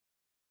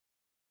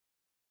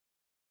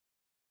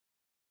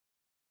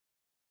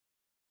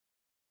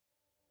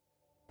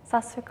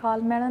सत श्री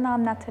अकाल, मेरा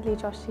नाम नैथली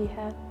जोशी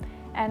है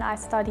and I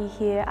study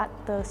here at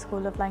the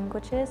School of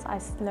Languages. I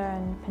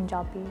learn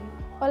Punjabi.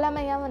 Hola,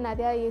 me llamo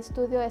Nadia y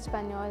estudio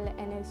español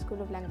en el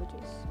School of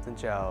Languages. Xin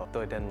chào,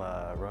 tôi tên là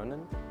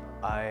Ronan.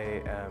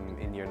 I am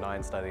in year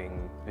 9 studying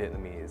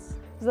Vietnamese.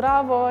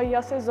 Zdravo,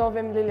 ja se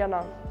zovem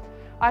Liliana.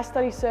 I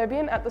study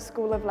Serbian at the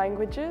School of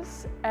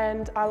Languages,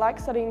 and I like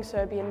studying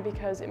Serbian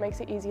because it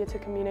makes it easier to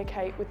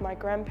communicate with my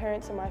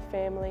grandparents and my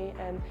family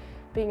and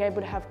being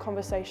able to have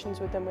conversations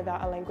with them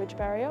without a language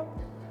barrier.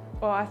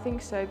 Well, I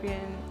think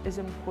Serbian is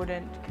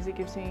important because it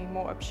gives me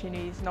more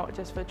opportunities, not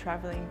just for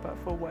travelling, but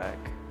for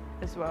work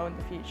as well in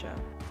the future.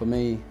 For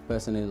me,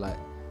 personally,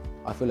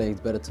 I feel like it's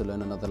better to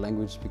learn another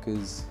language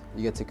because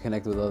you get to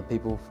connect with other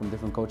people from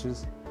different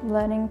cultures.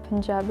 Learning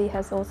Punjabi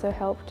has also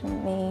helped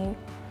me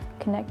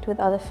connect with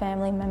other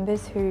family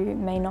members who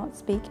may not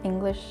speak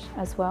English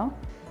as well.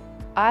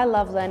 I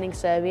love learning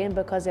Serbian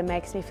because it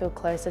makes me feel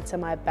closer to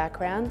my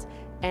background,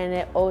 and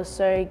it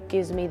also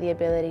gives me the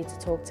ability to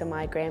talk to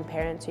my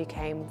grandparents who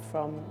came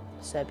from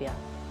Serbia.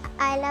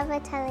 I love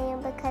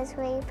Italian because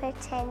we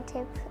pretend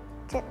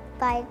to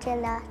buy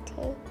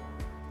gelati.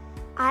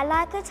 I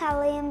like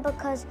Italian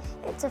because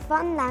it's a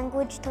fun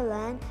language to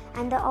learn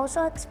and it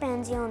also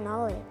expands your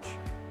knowledge.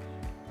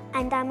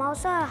 And I'm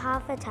also a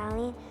half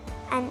Italian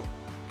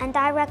and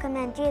I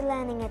recommend you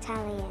learning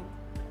Italian.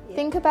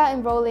 Think about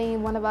enrolling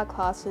in one of our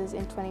classes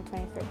in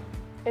 2023.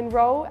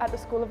 Enroll at the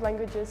School of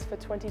Languages for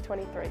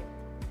 2023.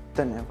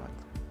 Dhanyavad.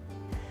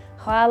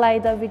 Hvala I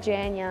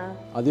doviđenja.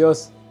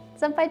 Adios.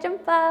 Sampai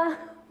jumpa!